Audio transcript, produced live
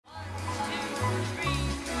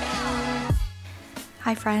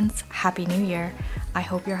Hi friends, Happy New Year! I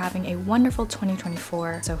hope you're having a wonderful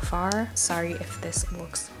 2024 so far. Sorry if this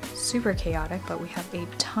looks super chaotic, but we have a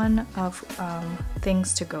ton of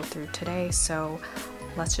things to go through today, so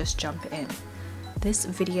let's just jump in. This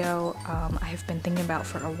video I have been thinking about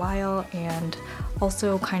for a while and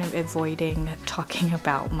also kind of avoiding talking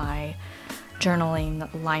about my journaling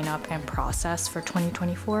lineup and process for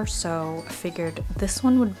 2024, so I figured this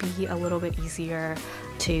one would be a little bit easier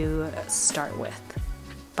to start with.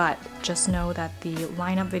 But just know that the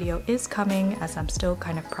lineup video is coming as I'm still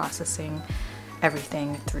kind of processing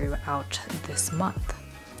everything throughout this month.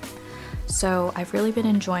 So I've really been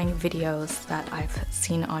enjoying videos that I've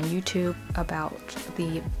seen on YouTube about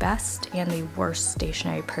the best and the worst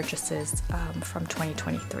stationery purchases from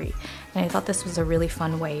 2023. And I thought this was a really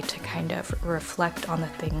fun way to kind of reflect on the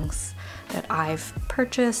things that I've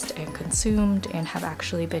purchased and consumed and have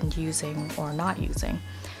actually been using or not using.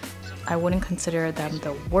 I wouldn't consider them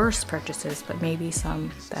the worst purchases, but maybe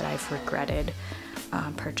some that I've regretted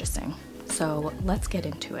purchasing. So let's get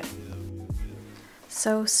into it.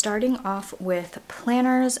 So starting off with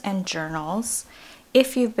planners and journals.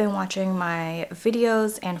 If you've been watching my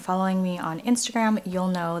videos and following me on Instagram, you'll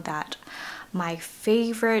know that my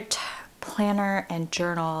favorite planner and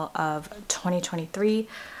journal of 2023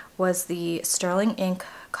 was the Sterling Ink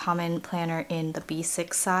Common Planner in the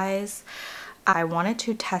B6 size. I wanted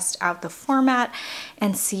to test out the format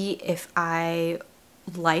and see if I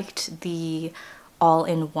liked the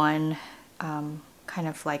all-in-one kind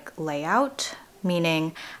of like layout,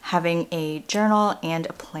 meaning having a journal and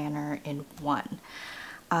a planner in one.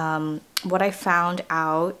 What I found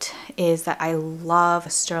out is that I love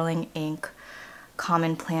a Sterling Ink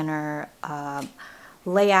Common Planner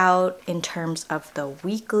layout in terms of the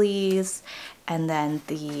weeklies and then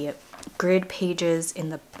the grid pages in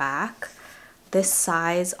the back. This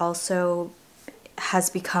size also has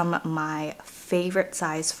become my favorite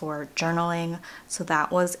size for journaling, so that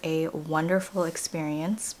was a wonderful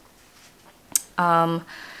experience.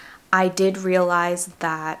 I did realize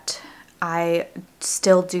that I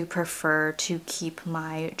still do prefer to keep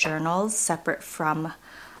my journals separate from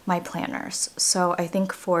my planners. So I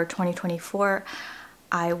think for 2024,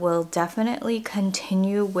 I will definitely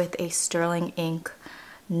continue with a Sterling Ink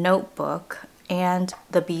notebook and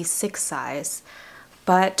the B6 size,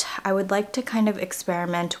 but I would like to kind of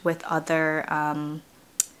experiment with other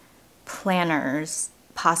planners,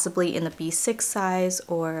 possibly in the B6 size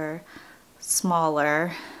or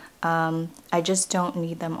smaller. I just don't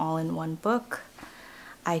need them all in one book.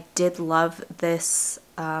 I did love this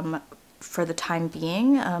for the time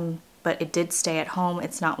being, but it did stay at home.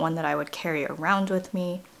 It's not one that I would carry around with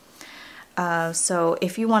me. So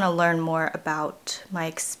if you want to learn more about my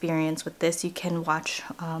experience with this, you can watch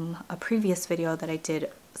a previous video that I did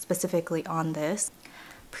specifically on this.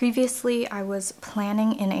 Previously, I was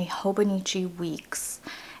planning in a Hobonichi weeks,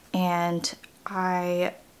 and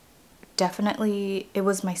it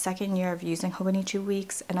was my second year of using Hobonichi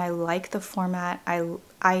weeks, and I like the format.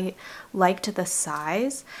 I liked the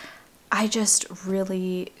size. I just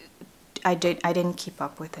really, I didn't keep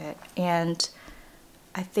up with it, and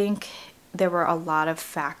I think there were a lot of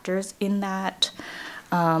factors in that.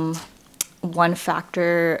 One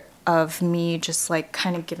factor of me just like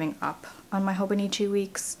kind of giving up on my Hobonichi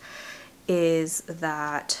weeks is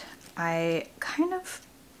that I kind of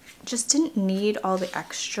just didn't need all the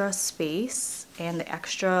extra space and the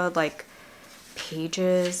extra like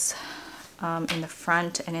pages in the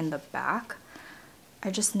front and in the back.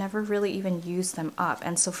 I just never really even used them up,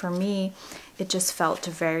 and so for me it just felt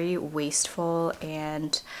very wasteful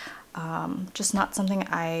and just not something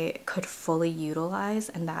I could fully utilize,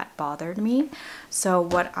 and that bothered me. So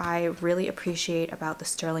what I really appreciate about the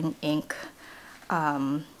Sterling Ink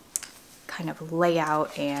kind of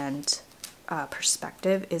layout and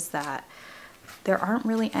perspective is that there aren't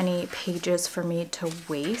really any pages for me to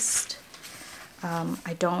waste.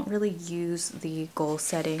 I don't really use the goal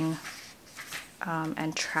setting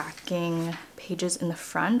and tracking pages in the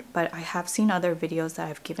front, but I have seen other videos that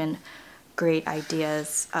have given great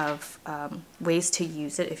ideas of ways to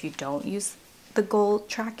use it if you don't use the goal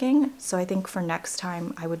tracking. So I think for next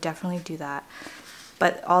time I would definitely do that.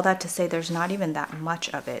 But all that to say, there's not even that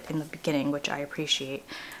much of it in the beginning, which I appreciate.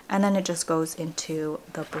 And then it just goes into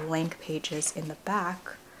the blank pages in the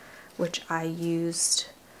back, which I used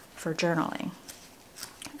for journaling,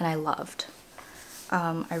 and I loved.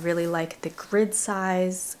 I really like the grid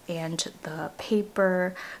size and the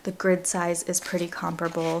paper. The grid size is pretty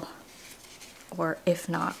comparable, or if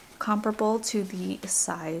not comparable, to the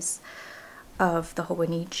size of the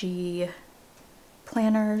Hobonichi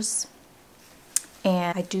planners.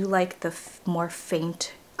 And I do like the more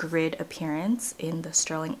faint grid appearance in the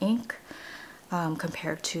sterling ink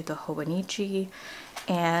compared to the Hobonichi.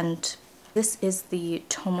 And this is the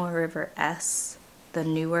Tomo River S, the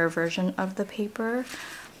newer version of the paper.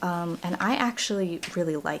 And I actually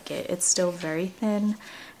really like it. It's still very thin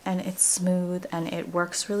and it's smooth and it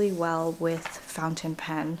works really well with fountain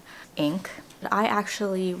pen ink. But I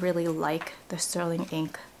actually really like the sterling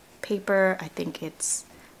ink paper. I think it's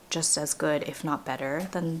just as good, if not better,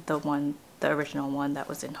 than the original one that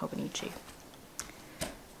was in Hobonichi.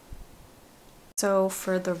 So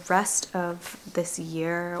for the rest of this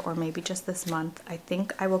year, or maybe just this month, I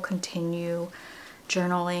think I will continue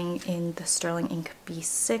journaling in the sterling ink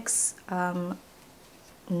B6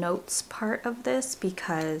 notes part of this,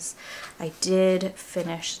 because I did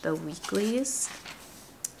finish the weeklies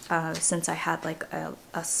since I had like a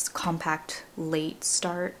compact late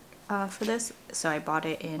start for this. So I bought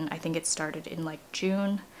it in, I think it started in like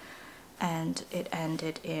June and it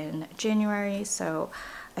ended in January, so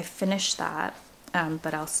I finished that,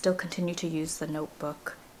 but I'll still continue to use the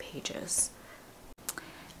notebook pages.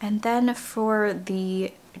 And then for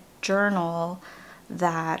the journal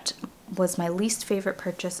that was my least favorite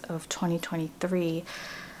purchase of 2023,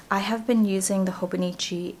 I have been using the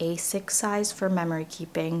Hobonichi A6 size for memory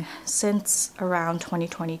keeping since around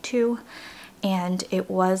 2022, and it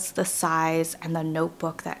was the size and the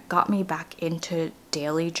notebook that got me back into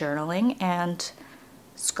daily journaling and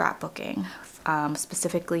scrapbooking.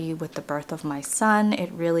 Specifically with the birth of my son,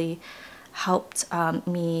 it really helped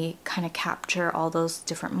me kind of capture all those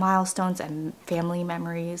different milestones and family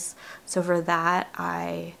memories. So for that,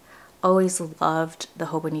 I always loved the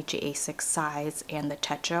Hobonichi A6 size and the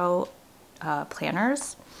Techo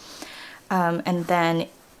planners. And then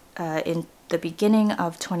in the beginning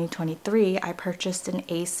of 2023, I purchased an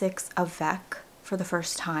A6 Avec for the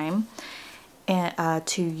first time, and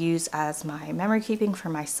to use as my memory keeping for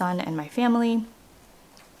my son and my family.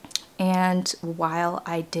 And while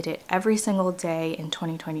I did it every single day in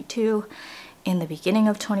 2022, in the beginning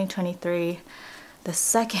of 2023, the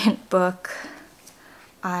second book,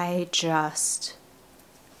 I just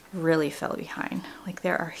really fell behind. Like,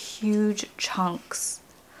 there are huge chunks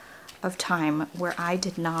of time where I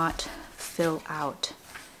did not fill out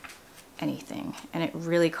anything, and it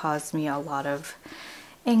really caused me a lot of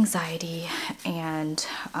anxiety, and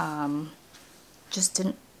I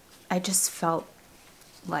just felt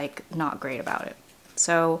like not great about it.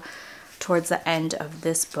 So towards the end of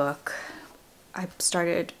this book, I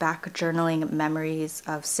started back journaling memories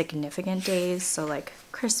of significant days, so like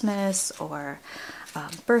Christmas or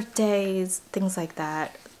birthdays, things like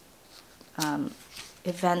that,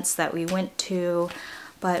 events that we went to,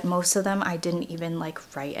 but most of them I didn't even like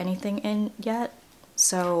write anything in yet.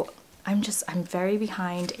 So I'm very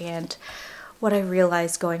behind, and what I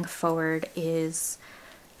realized going forward is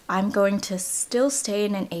I'm going to still stay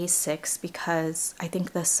in an A6 because I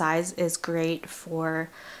think the size is great for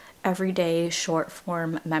everyday short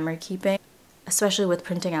form memory keeping, especially with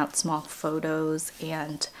printing out small photos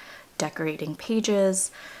and decorating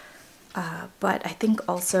pages. But I think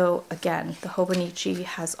also, again, the Hobonichi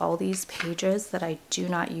has all these pages that I do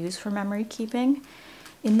not use for memory keeping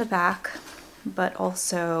in the back, but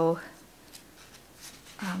also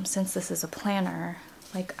since this is a planner,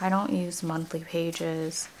 like I don't use monthly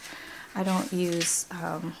pages, I don't use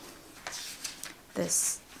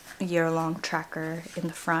this year-long tracker in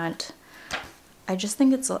the front. I just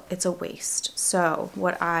think it's a waste. So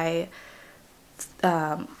what I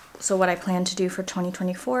plan to do for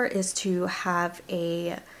 2024 is to have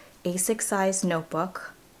a A6 size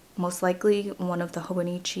notebook, most likely one of the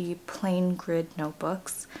Hobonichi plain grid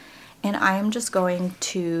notebooks, and I am just going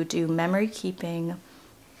to do memory keeping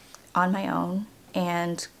on my own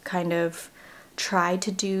and kind of try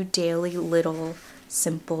to do daily little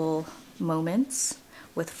simple moments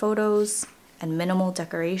with photos and minimal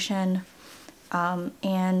decoration,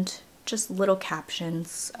 and just little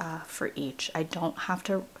captions for each. I don't have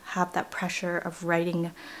to have that pressure of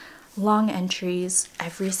writing long entries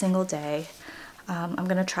every single day. I'm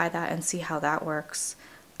gonna try that and see how that works.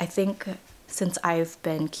 I think since I've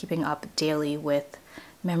been keeping up daily with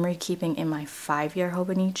memory keeping in my 5-year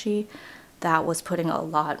Hobonichi, that was putting a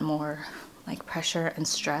lot more like pressure and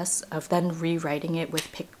stress of then rewriting it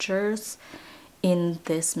with pictures in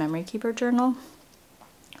this memory keeper journal.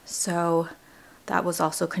 So that was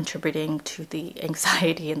also contributing to the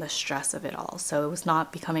anxiety and the stress of it all. So it was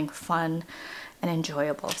not becoming fun and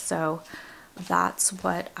enjoyable. So that's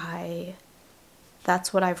what I've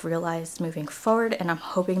realized moving forward, and I'm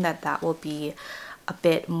hoping that that will be a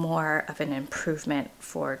bit more of an improvement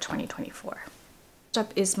for 2024. Next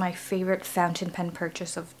up is my favorite fountain pen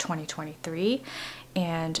purchase of 2023,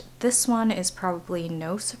 and this one is probably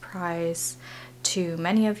no surprise to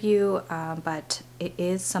many of you, but it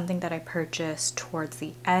is something that I purchased towards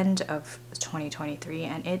the end of 2023,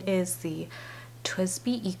 and it is the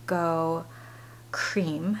TWSBI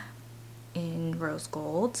Creme in rose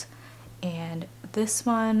gold. And this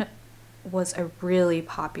one was a really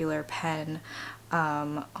popular pen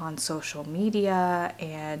on social media,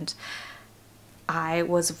 and I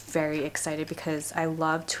was very excited because I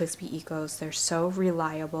love TWSBI Ecos. They're so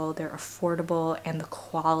reliable, they're affordable, and the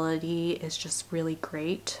quality is just really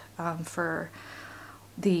great for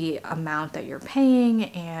the amount that you're paying,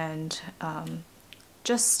 and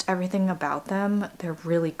just everything about them. They're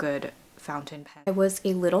really good fountain pen. I was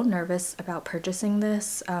a little nervous about purchasing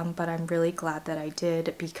this, but I'm really glad that I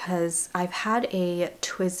did because I've had a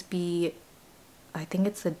TWSBI, I think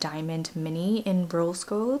it's the Diamond Mini in rose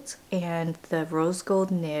gold, and the rose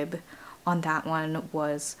gold nib on that one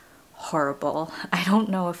was horrible. I don't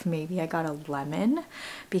know if maybe I got a lemon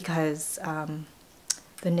because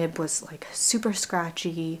the nib was like super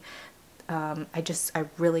scratchy. I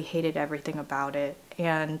really hated everything about it,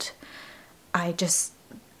 and I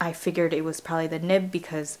figured it was probably the nib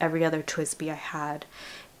because every other TWSBI I had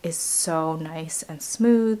is so nice and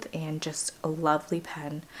smooth and just a lovely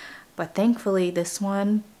pen. But thankfully this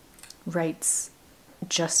one writes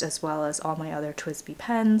just as well as all my other TWSBI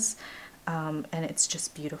pens, and it's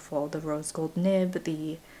just beautiful. The rose gold nib,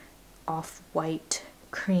 the off-white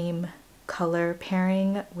cream color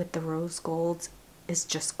pairing with the rose gold is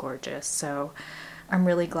just gorgeous. So I'm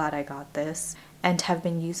really glad I got this and have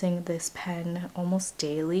been using this pen almost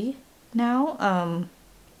daily now.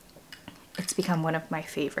 It's become one of my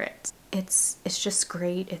favorites. It's just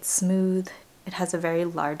great, it's smooth, it has a very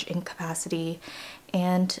large ink capacity,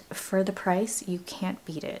 and for the price you can't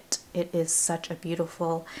beat it. It is such a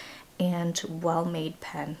beautiful and well-made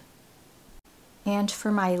pen. And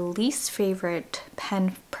for my least favorite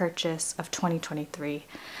pen purchase of 2023,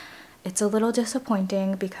 it's a little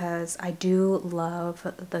disappointing because I do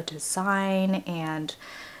love the design and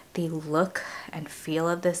the look and feel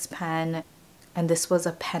of this pen, and this was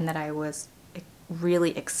a pen that I was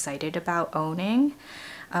really excited about owning.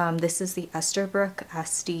 This is the Esterbrook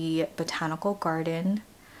Estie Botanical Garden.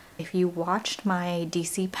 If you watched my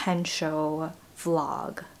DC Pen Show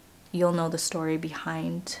vlog, you'll know the story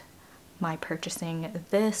behind my purchasing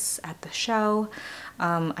this at the show.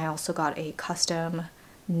 I also got a custom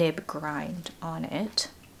nib grind on it,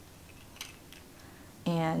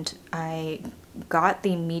 and I got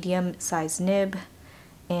the medium size nib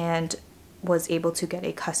and was able to get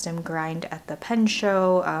a custom grind at the pen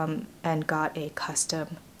show, and got a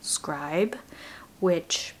custom scribe,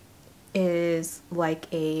 which is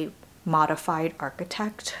like a modified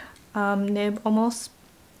architect nib almost.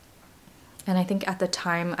 And I think at the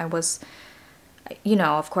time I was, you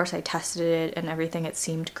know, of course I tested it and everything, it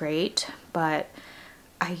seemed great, but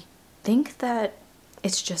I think that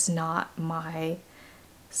it's just not my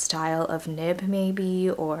style of nib maybe,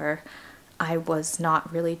 or I was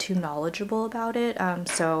not really too knowledgeable about it.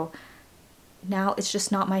 So now it's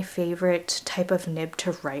just not my favorite type of nib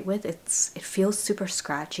to write with. It feels super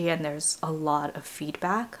scratchy and there's a lot of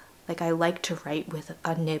feedback. Like, I like to write with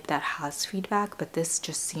a nib that has feedback, but this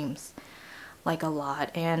just seems like a lot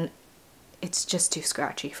and it's just too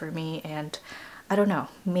scratchy for me, and I don't know,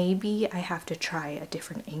 maybe I have to try a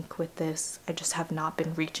different ink with this. I just have not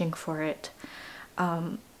been reaching for it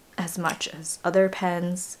as much as other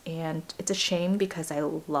pens, and it's a shame because I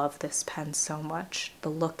love this pen so much. The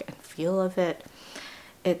look and feel of it,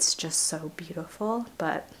 it's just so beautiful,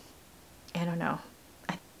 but I don't know.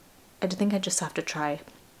 I think I just have to try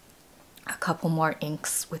a couple more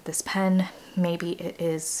inks with this pen. Maybe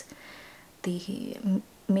it's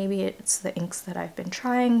the inks that I've been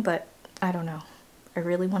trying, but I don't know. I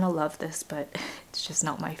really want to love this, but it's just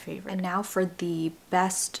not my favorite. And now for the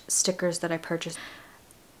best stickers that I purchased.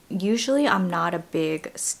 Usually I'm not a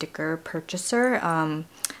big sticker purchaser.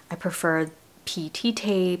 I prefer PT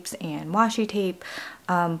tapes and washi tape,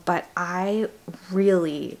 but I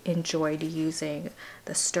really enjoyed using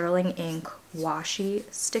the Sterling Ink washi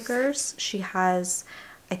stickers. She has,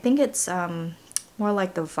 I think it's more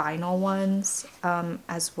like the vinyl ones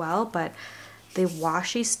as well, but the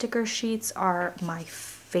washi sticker sheets are my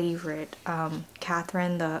favorite.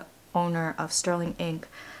 Catherine, the owner of Sterling Ink,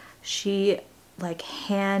 she like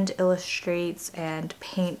hand illustrates and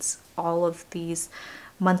paints all of these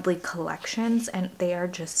monthly collections, and they are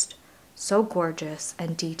just so gorgeous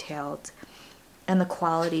and detailed, and the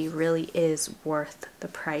quality really is worth the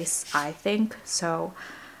price, I think. So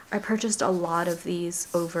I purchased a lot of these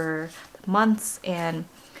over the months and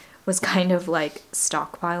was kind of like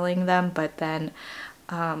stockpiling them, but then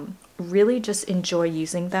really just enjoy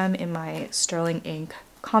using them in my sterling ink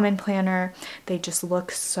common planner. They just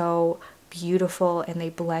look so beautiful and they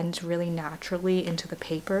blend really naturally into the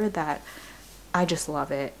paper that I just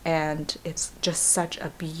love it. And it's just such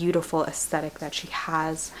a beautiful aesthetic that she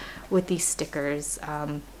has with these stickers.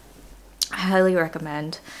 I highly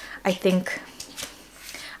recommend. I think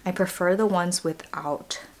I prefer the ones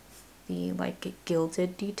without the like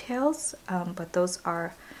gilded details, but those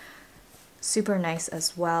are super nice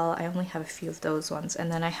as well. I only have a few of those ones,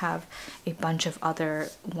 and then I have a bunch of other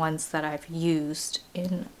ones that I've used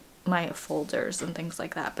in my folders and things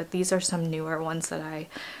like that, but these are some newer ones that I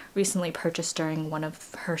recently purchased during one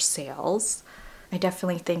of her sales. I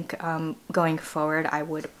definitely think going forward I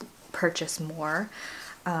would purchase more.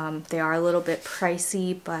 They are a little bit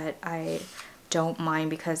pricey, but I don't mind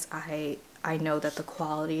because I know that the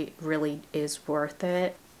quality really is worth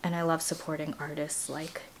it, and I love supporting artists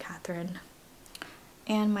like Catherine.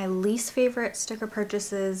 And my least favorite sticker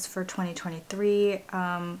purchases for 2023,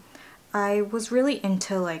 I was really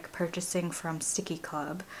into like purchasing from Stickii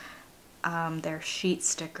Club, their sheet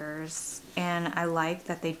stickers, and I like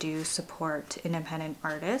that they do support independent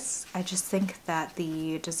artists. I just think that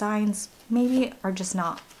the designs maybe are just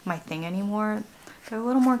not my thing anymore. They're a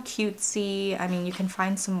little more cutesy. I mean, you can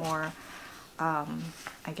find some more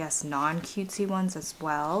I guess non-cutesy ones as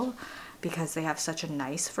well because they have such a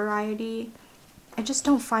nice variety. I just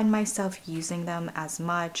don't find myself using them as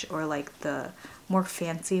much, or like the more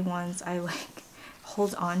fancy ones I like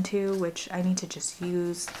hold on to, which I need to just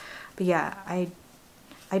use. But yeah, I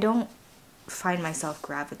don't find myself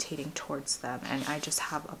gravitating towards them, and I just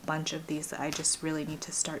have a bunch of these that I just really need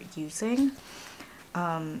to start using.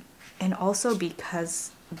 And also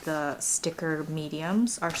because the sticker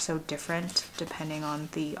mediums are so different depending on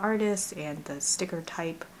the artist and the sticker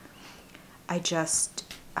type, I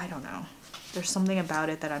don't know. There's something about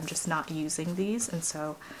it that I'm just not using these, and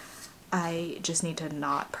so I just need to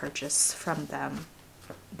not purchase from them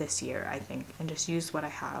this year, I think, and just use what I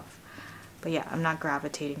have. But yeah, I'm not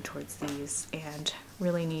gravitating towards these and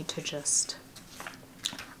really need to just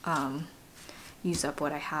use up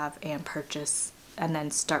what I have and purchase, and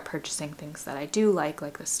then start purchasing things that I do like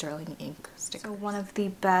the sterling ink stickers. So one of the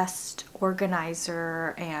best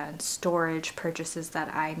organizer and storage purchases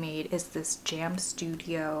that I made is this Jam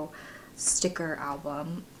Studio sticker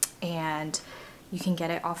album, and you can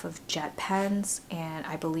get it off of Jet Pens, and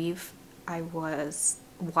I believe I was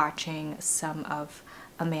watching some of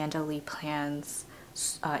Amanda Lee Plan's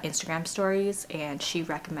Instagram stories, and she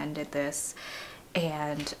recommended this,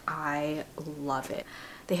 and I love it.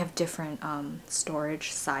 They have different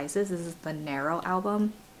storage sizes. This is the narrow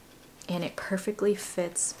album, and it perfectly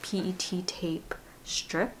fits PET tape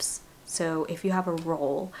strips. So if you have a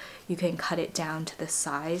roll, you can cut it down to this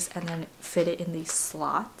size and then fit it in these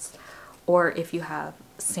slots. Or if you have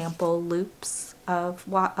sample loops of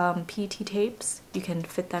PET tapes, you can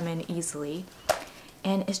fit them in easily.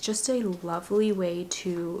 And it's just a lovely way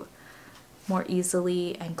to more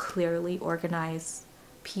easily and clearly organize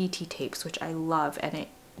PET tapes, which I love, and it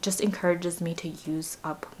just encourages me to use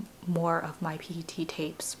up more of my PET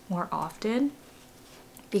tapes more often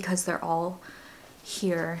because they're all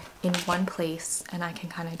here in one place, and I can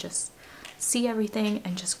kind of just see everything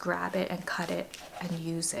and just grab it and cut it and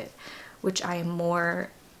use it, which I am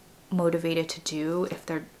more motivated to do if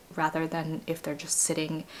they're rather than if they're just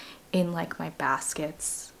sitting in like my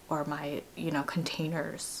baskets or my, you know,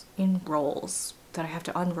 containers in rolls that I have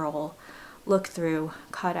to unroll, look through,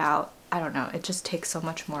 cut out. I don't know, it just takes so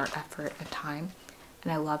much more effort and time,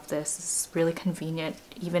 and I love this. It's really convenient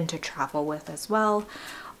even to travel with as well,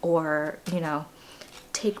 or, you know,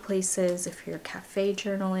 take places if you're cafe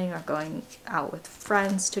journaling or going out with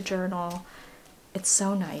friends to journal. It's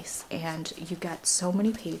so nice, and you get so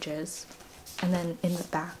many pages. And then in the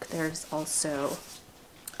back there's also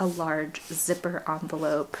a large zipper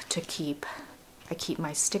envelope to keep, I keep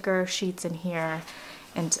my sticker sheets in here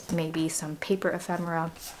and maybe some paper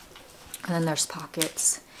ephemera. And then there's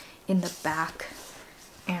pockets in the back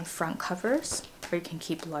and front covers where you can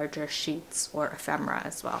keep larger sheets or ephemera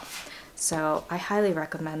as well. So I highly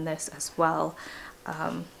recommend this as well.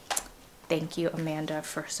 Thank you, Amanda,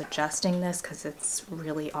 for suggesting this because it's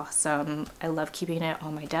really awesome. I love keeping it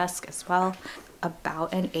on my desk as well.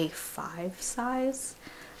 About an A5 size,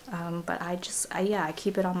 but I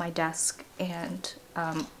keep it on my desk, and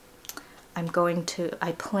I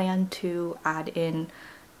plan to add in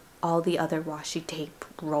all the other washi tape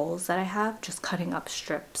rolls that I have, just cutting up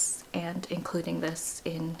strips and including this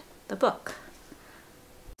in the book.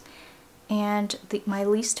 And my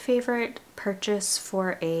least favorite purchase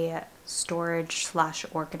for a storage slash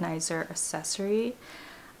organizer accessory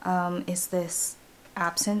is this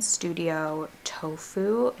Absent Studio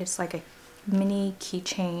Tofu. It's like a mini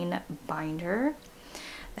keychain binder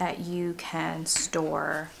that you can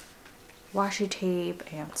store washi tape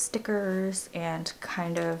and stickers and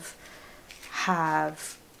kind of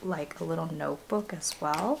have like a little notebook as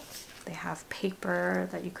well. They have paper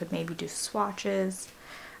that you could maybe do swatches.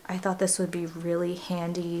 I thought this would be really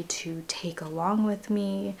handy to take along with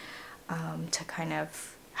me, to kind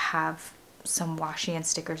of have some washi and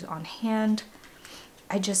stickers on hand.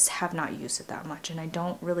 I just have not used it that much, and I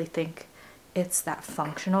don't really think it's that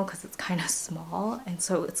functional because it's kind of small, and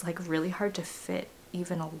so it's like really hard to fit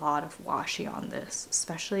even a lot of washi on this,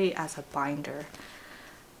 especially as a binder.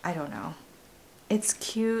 I don't know. It's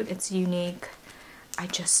cute, it's unique. I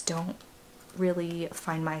just don't really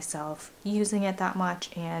find myself using it that much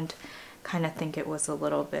and kind of think it was a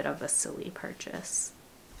little bit of a silly purchase.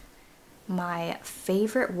 My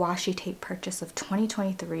favorite washi tape purchase of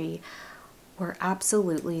 2023 were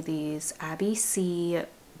absolutely these Abbey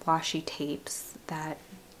washi tapes that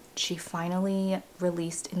she finally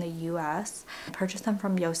released in the US. I purchased them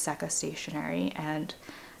from Stationery, and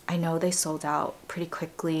I know they sold out pretty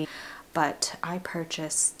quickly, but I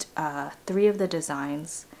purchased 3 of the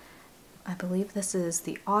designs. I believe this is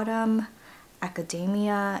the Autumn,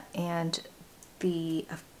 Academia, and the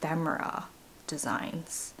Ephemera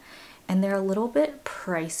designs. And they're a little bit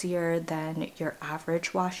pricier than your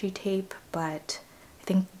average washi tape, but I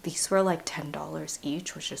think these were like $10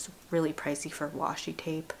 each, which is really pricey for washi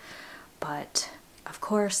tape. But of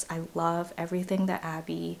course, I love everything that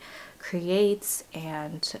Abbey creates,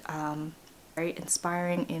 and very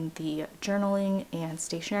inspiring in the journaling and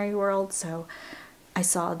stationery world. So I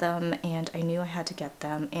saw them and I knew I had to get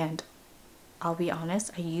them, and I'll be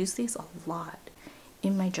honest, I use these a lot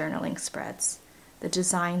in my journaling spreads. The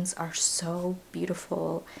designs are so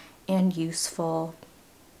beautiful and useful.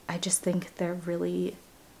 I just think they're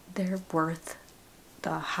worth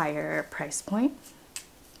the higher price point.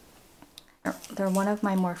 They're one of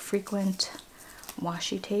my more frequent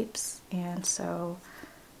washi tapes, and so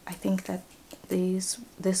I think that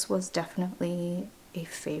this was definitely a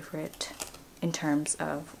favorite in terms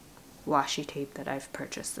of washi tape that I've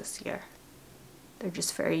purchased this year. They're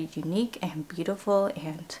just very unique and beautiful,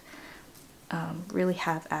 and really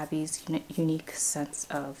have Abbey's unique sense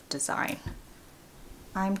of design.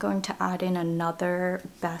 I'm going to add in another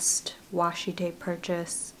best washi tape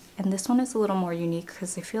purchase, and this one is a little more unique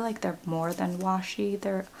because I feel like they're more than washi.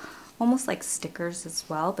 They're almost like stickers as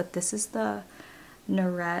well, but this is the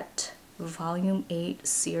Nyret Volume 8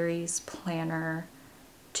 Series Planner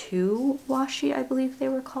 2 washi, I believe they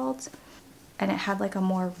were called, and it had like a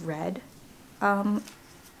more red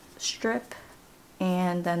strip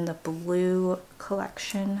and then the blue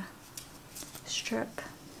collection strip.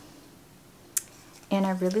 And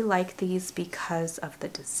I really like these because of the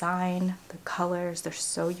design, the colors, they're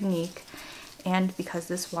so unique, and because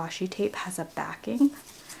this washi tape has a backing,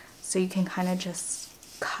 so you can kind of just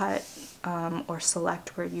cut or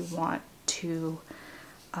select where you want to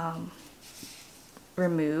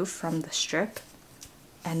remove from the strip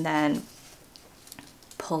and then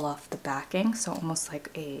pull off the backing. So it's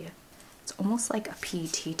almost like a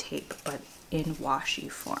PET tape, but in washi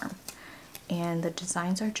form. And the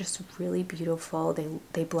designs are just really beautiful.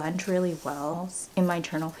 They blend really well in my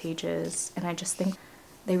journal pages, and I just think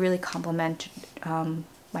they really complement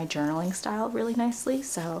my journaling style really nicely.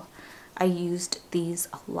 So I used these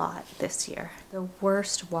a lot this year. The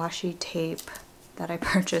worst washi tape that I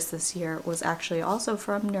purchased this year was actually also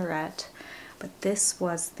from Nyret, but this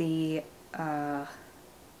was the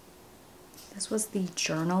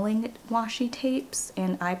journaling washi tapes,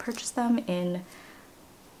 and I purchased them in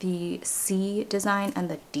the C design and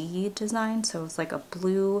the D design. So it's like a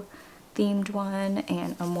blue themed one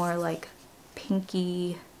and a more like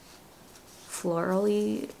pinky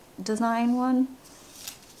florally design one.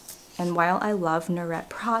 And while I love Nyret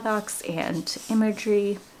products and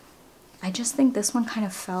imagery, I just think this one kind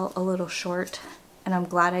of fell a little short, and I'm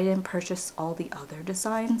glad I didn't purchase all the other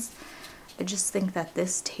designs. I just think that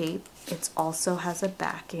this tape, it also has a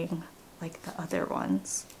backing like the other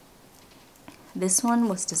ones. This one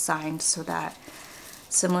was designed so that,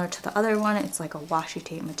 similar to the other one, it's like a washi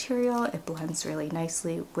tape material. It blends really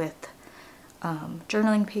nicely with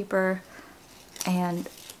journaling paper, and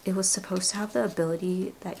it was supposed to have the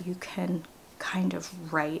ability that you can kind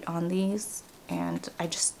of write on these, and I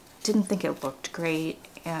just didn't think it looked great,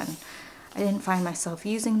 and I didn't find myself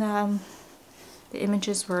using them. The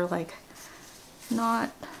images were like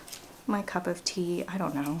not my cup of tea. I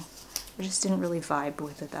don't know. I just didn't really vibe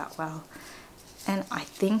with it that well. And I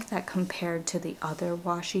think that compared to the other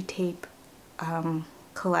washi tape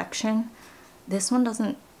collection, this one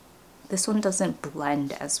doesn't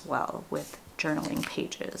blend as well with journaling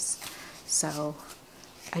pages. So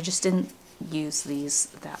I just didn't use these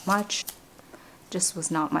that much. Just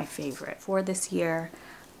was not my favorite. For this year,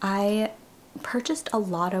 I purchased a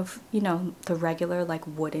lot of, you know, the regular like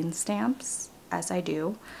wooden stamps, as I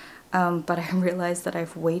do, but I realized that I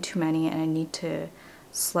have way too many and I need to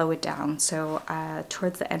slow it down. So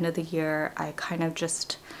towards the end of the year, I kind of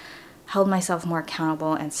just held myself more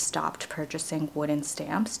accountable and stopped purchasing wooden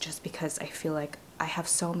stamps, just because I feel like I have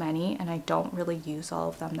so many and I don't really use all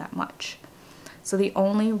of them that much. So the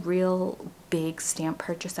only real big stamp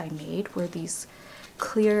purchase I made were these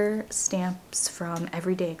clear stamps from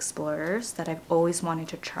Everyday Explorers that I've always wanted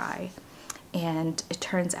to try, and it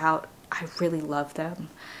turns out I really love them.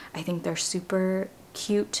 I think they're super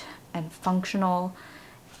cute and functional.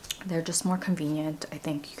 They're just more convenient. I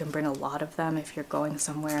think you can bring a lot of them if you're going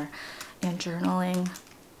somewhere and journaling.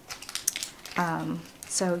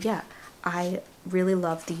 So yeah, I really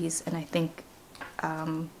love these, and I think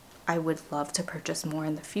I would love to purchase more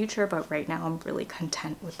in the future, but right now I'm really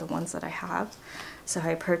content with the ones that I have. So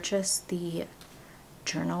I purchased the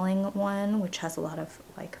journaling one, which has a lot of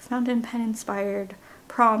like fountain pen inspired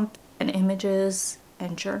prompts and images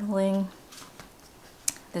and journaling.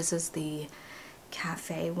 This is the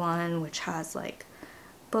cafe one, which has like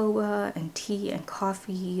boba and tea and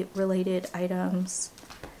coffee related items.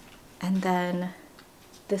 And then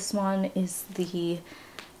this one is the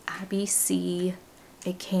Abbey.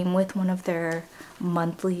 It came with one of their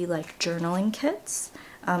monthly like journaling kits,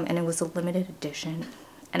 and it was a limited edition,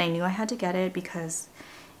 and I knew I had to get it because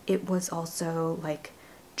it was also like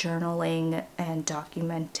journaling and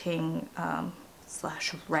documenting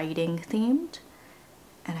slash writing themed,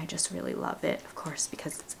 and I just really love it, of course,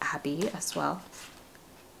 because it's Abbey as well.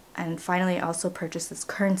 And finally, I also purchased this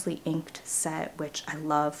currently inked set, which I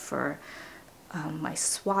love for my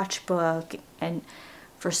swatch book and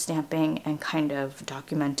for stamping and kind of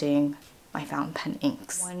documenting my fountain pen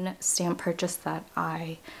inks. One stamp purchase that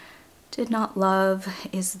I did not love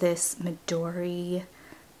is this Midori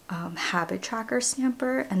habit tracker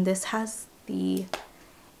stamper, and this has the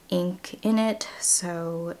ink in it,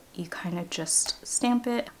 so you kind of just stamp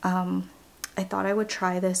it. I thought I would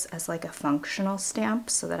try this as like a functional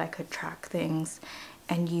stamp so that I could track things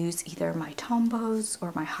and use either my tombos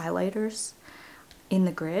or my highlighters in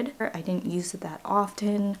the grid. I didn't use it that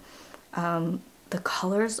often. The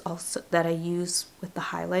colors also that I use with the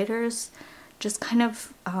highlighters just kind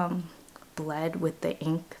of bled with the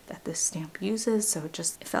ink that this stamp uses, so it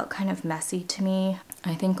felt kind of messy to me.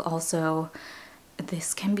 I think also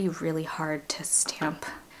this can be really hard to stamp.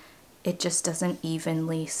 It just doesn't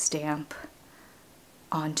evenly stamp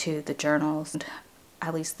onto the journals,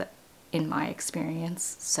 at least in my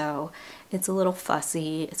experience, so it's a little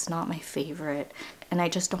fussy. It's not my favorite, and I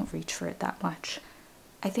just don't reach for it that much.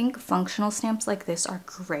 I think functional stamps like this are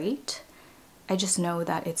great. I just know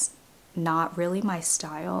that it's not really my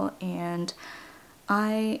style, and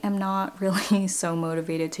I am not really so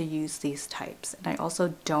motivated to use these types, and I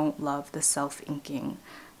also don't love the self-inking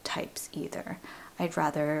types either. I'd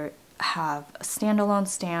rather have standalone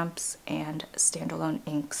stamps and standalone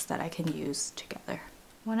inks that I can use together.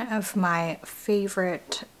 One of my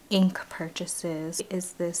favorite ink purchases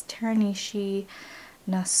is this Teranishi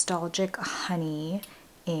Nostalgic Honey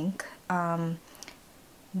ink.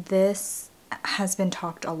 This has been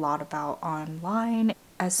talked a lot about online.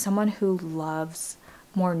 As someone who loves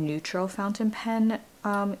more neutral fountain pen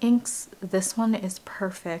inks, this one is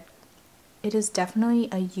perfect. It is definitely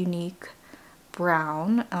a unique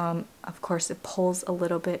brown. Of course, it pulls a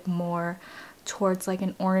little bit more towards like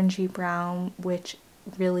an orangey brown, which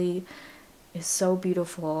really is so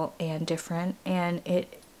beautiful and different, and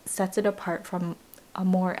it sets it apart from a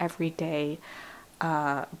more everyday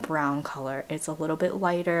brown color. It's a little bit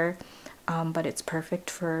lighter, but it's perfect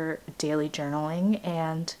for daily journaling,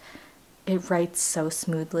 and it writes so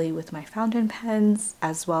smoothly with my fountain pens,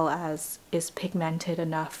 as well as is pigmented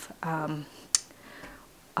enough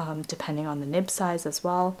depending on the nib size as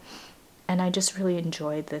well. And I just really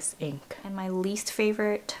enjoyed this ink. And my least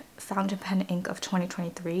favorite fountain pen ink of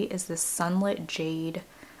 2023 is this Sunlit Jade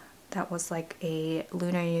that was like a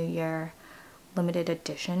Lunar New Year limited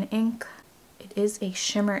edition ink. It is a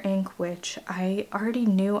shimmer ink, which I already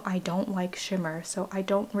knew I don't like shimmer, so I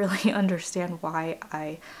don't really understand why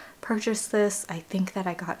I purchased this. I think that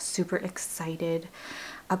I got super excited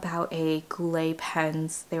about a Goulet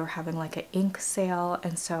pens. They were having like an ink sale,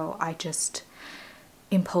 and so I just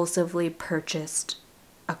impulsively purchased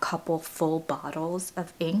a couple full bottles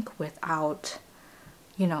of ink without,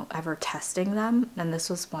 you know, ever testing them, and this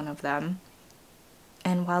was one of them.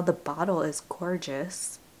 And while the bottle is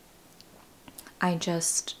gorgeous, I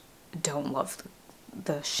just don't love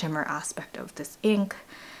the shimmer aspect of this ink.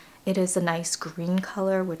 It is a nice green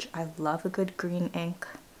color, which I love a good green ink.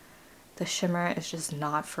 The shimmer is just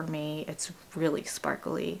not for me. It's really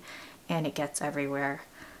sparkly and it gets everywhere.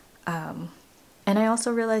 And I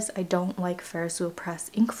also realized I don't like Ferris wheel press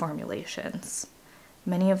ink formulations.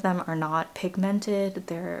 Many of them are not pigmented,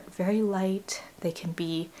 they're very light, they can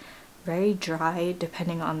be very dry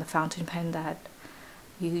depending on the fountain pen that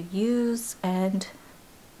you use, and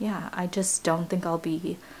yeah, I just don't think I'll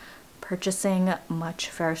be purchasing much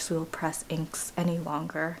Ferris wheel press inks any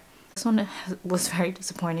longer. This one was very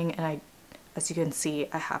disappointing, and as you can see,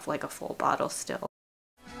 I have like a full bottle still.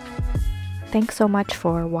 Thanks so much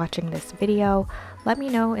for watching this video. Let me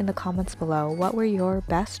know in the comments below what were your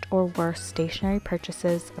best or worst stationery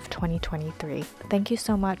purchases of 2023. Thank you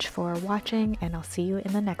so much for watching, and I'll see you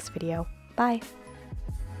in the next video. Bye!